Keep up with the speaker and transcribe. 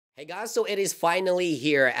Hey guys, so it is finally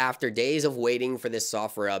here. After days of waiting for this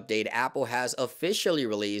software update, Apple has officially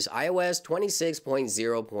released iOS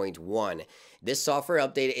 26.0.1. This software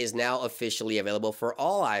update is now officially available for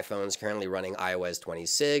all iPhones currently running iOS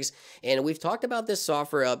 26. And we've talked about this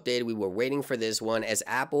software update. We were waiting for this one as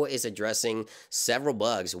Apple is addressing several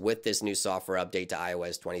bugs with this new software update to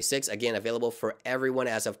iOS 26. Again, available for everyone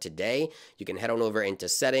as of today. You can head on over into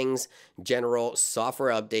Settings, General,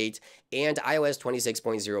 Software Update, and iOS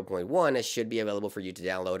 26.0.1 should be available for you to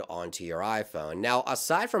download onto your iPhone. Now,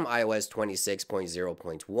 aside from iOS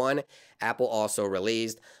 26.0.1, Apple also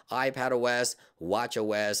released iPadOS,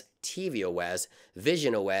 watchOS, tvOS,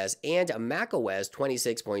 visionOS, and macOS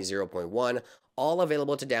 26.0.1, all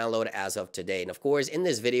available to download as of today. And of course, in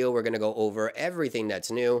this video, we're going to go over everything that's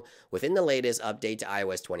new within the latest update to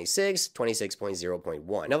iOS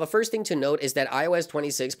 26.0.1. Now, the first thing to note is that iOS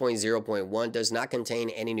 26.0.1 does not contain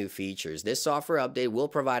any new features. This software update will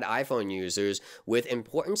provide iPhone users with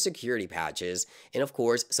important security patches and, of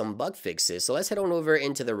course, some bug fixes. So let's head on over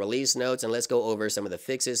into the release notes and let's go over some of the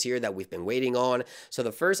fixes here that we've been waiting on. So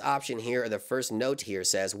the first option here, or the first note here,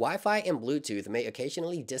 says Wi-Fi and Bluetooth may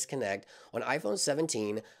occasionally disconnect on iPhone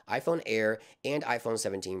 17, iPhone Air, and iPhone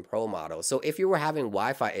 17 Pro models. So if you were having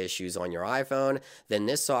Wi-Fi issues on your iPhone, then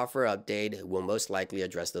this software update will most likely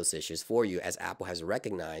address those issues for you, as Apple has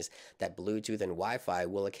recognized that Bluetooth and Wi-Fi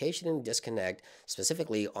will occasionally disconnect,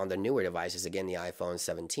 specifically on the newer devices, again, the iPhone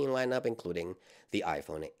 17 lineup, including the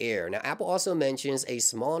iPhone Air. Now, Apple also mentions a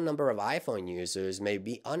small number of iPhone users may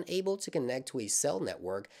be unable to connect to a cell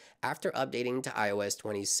network after updating to iOS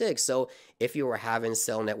 26. So if you were having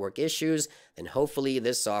cell network issues, then hopefully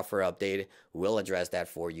this software update will address that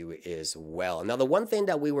for you as well. Now, the one thing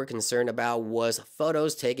that we were concerned about was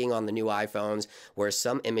photos taking on the new iPhones, where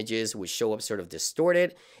some images would show up sort of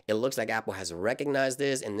distorted. It looks like Apple has recognized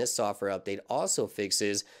this, and this software update also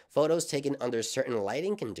fixes photos taken under certain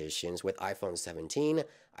lighting conditions with iPhone 17,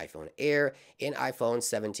 iPhone Air, and iPhone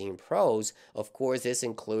 17 Pros. Of course, this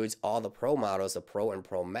includes all the Pro models, the Pro and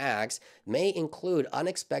Pro Max, may include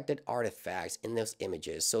unexpected artifacts in those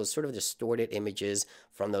images. So sort of distorted images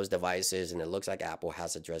from those devices, and it looks like Apple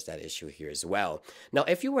has addressed that issue here as well. Now,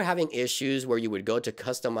 if you were having issues where you would go to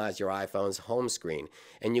customize your iPhone's home screen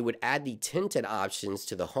and you would add the tinted options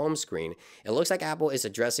to the home screen, it looks like Apple is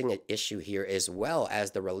addressing an issue here as well,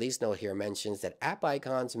 as the release note here mentions that app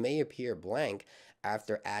icons may appear blank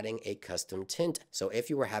after adding a custom tint. So if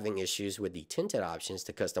you were having issues with the tinted options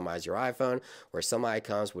to customize your iPhone, where some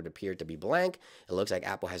icons would appear to be blank, it looks like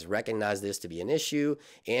Apple has recognized this to be an issue,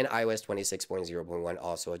 and iOS 26.0.1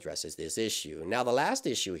 also addresses this issue. Now, the last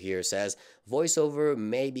issue here says VoiceOver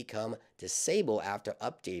may become disabled after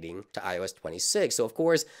updating to iOS 26. So of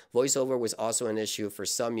course, VoiceOver was also an issue for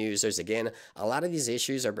some users. Again, a lot of these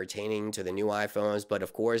issues are pertaining to the new iPhones, but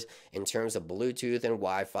of course, in terms of Bluetooth and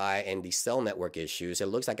Wi-Fi and the cell network issues, it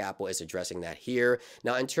looks like Apple is addressing that here.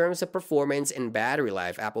 Now, in terms of performance and battery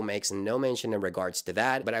life, Apple makes no mention in regards to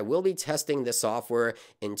that, but I will be testing the software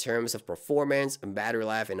in terms of performance and battery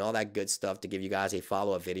life and all that good stuff to give you guys a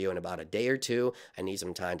follow-up video in about a day or two. I need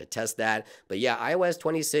some time to test that. But yeah, iOS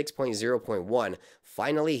 26.0.1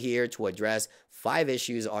 finally here to address 5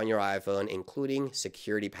 issues on your iPhone, including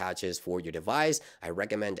security patches for your device. I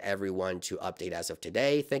recommend everyone to update as of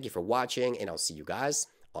today. Thank you for watching, and I'll see you guys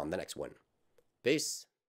on the next one. Peace.